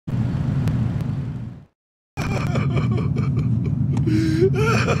You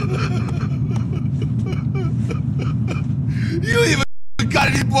even got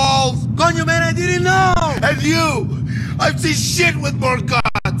any balls? Coño, man, I didn't know! And you! I've seen shit with more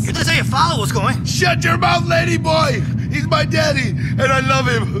guns! You didn't say your father was going. Shut your mouth, lady boy! He's my daddy, and I love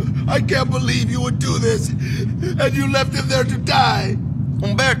him. I can't believe you would do this. And you left him there to die.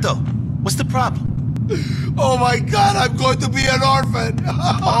 Umberto, what's the problem? Oh my God, I'm going to be an orphan.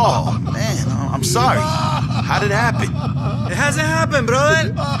 Oh, man, I'm sorry. How did it happen? It hasn't happened,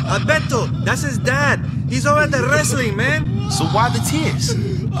 brother. Alberto, that's his dad. He's over at the wrestling, man. So why the tears?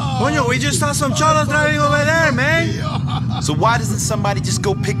 Coño, we just saw some cholos driving over there, man. So why doesn't somebody just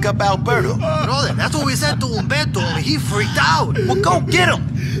go pick up Alberto? Brother, that's what we said to Umberto, and he freaked out. Well, go get him.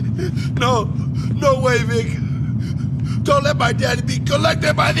 No way, Vic. Don't let my daddy be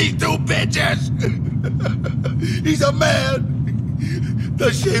collected by these two bitches. He's a man.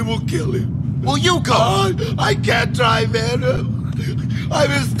 The shame will kill him. Well, you go. I can't try, man. I'm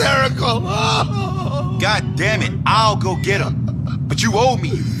hysterical. God damn it, I'll go get him. But you owe me,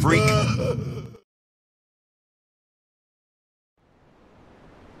 you freak. Get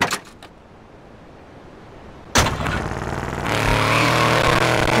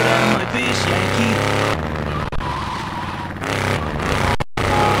out of my face, Yankee.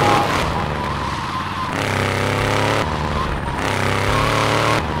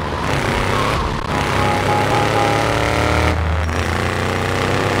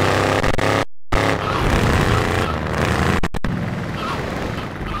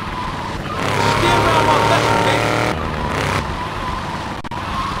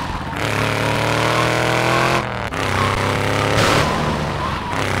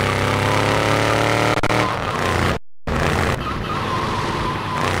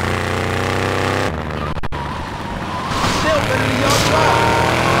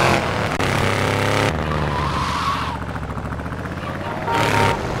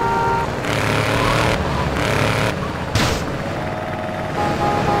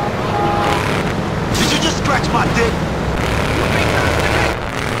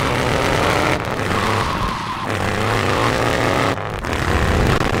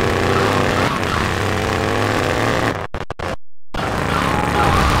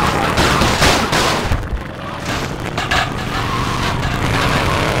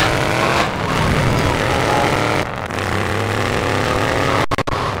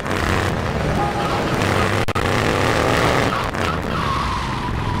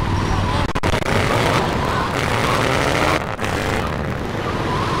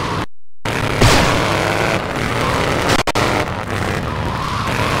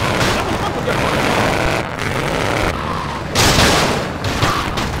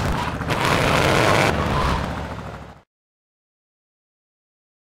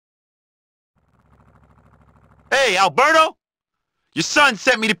 Hey, Alberto! Your son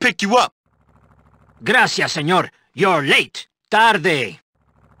sent me to pick you up. Gracias, señor. You're late. Tarde.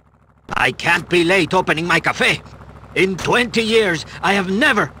 I can't be late opening my cafe. In 20 years, I have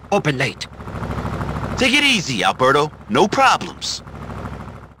never opened late. Take it easy, Alberto. No problems.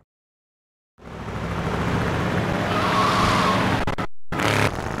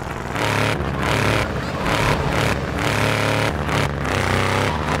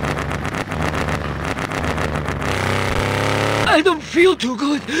 I don't feel too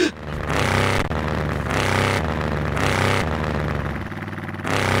good.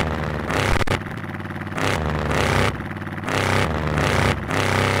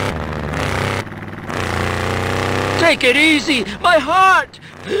 Take it easy, my heart!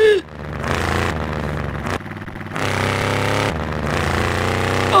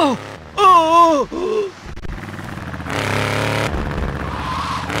 Oh! Oh!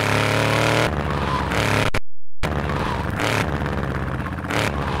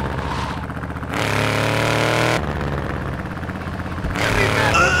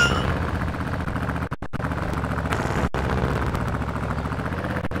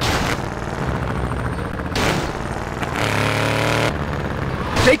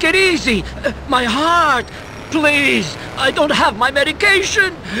 Take it easy! My heart! Please! I don't have my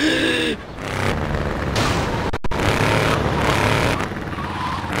medication!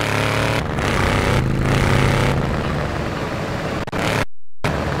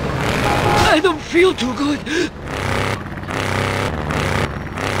 I don't feel too good!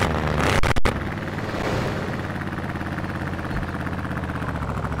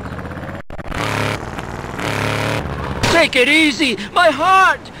 Take it easy! My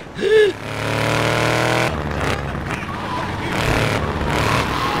heart!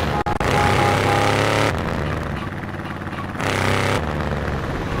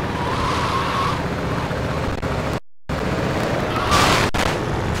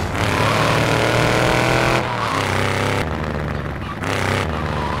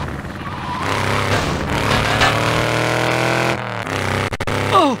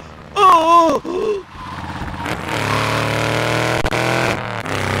 Oh! Oh!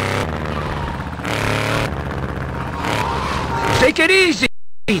 Take it easy!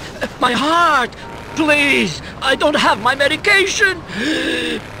 My heart! Please! I don't have my medication!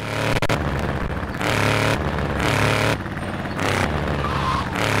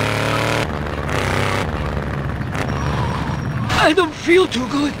 I don't feel too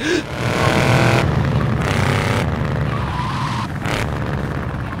good.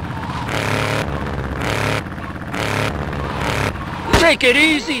 Take it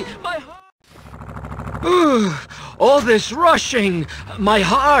easy! My heart! All this rushing! My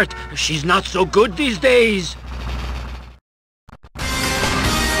heart! She's not so good these days!